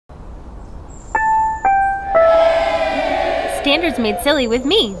Standards Made Silly with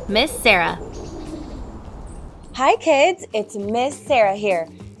me, Miss Sarah. Hi kids, it's Miss Sarah here,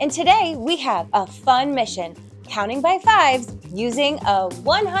 and today we have a fun mission, counting by fives using a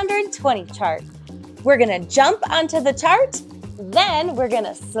 120 chart. We're gonna jump onto the chart, then we're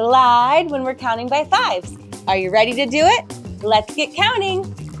gonna slide when we're counting by fives. Are you ready to do it? Let's get counting.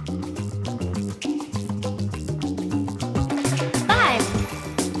 5,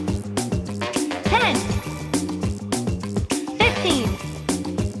 10, 15,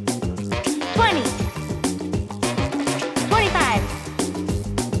 20, 25,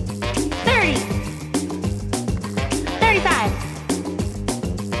 30, 35,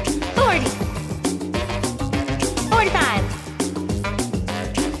 40, 45,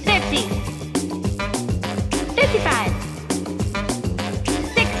 50, 55,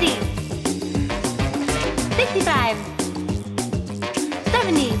 60, 65,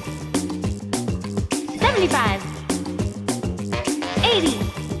 70, 75, 80,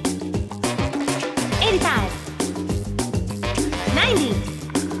 85, 90,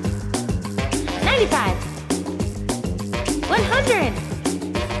 95, 100,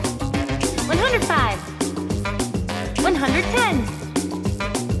 105, 110,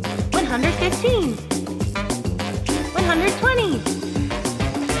 115, 120.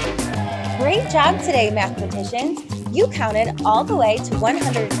 Great job today, mathematicians. You counted all the way to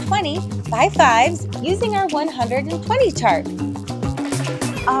 120 by fives using our 120 chart.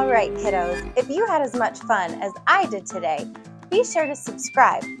 All right, kiddos, if you had as much fun as I did today, be sure to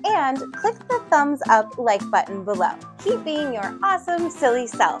subscribe and click the thumbs up like button below. Keep being your awesome, silly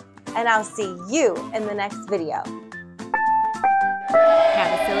self, and I'll see you in the next video.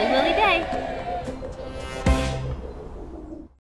 Have a silly willy day.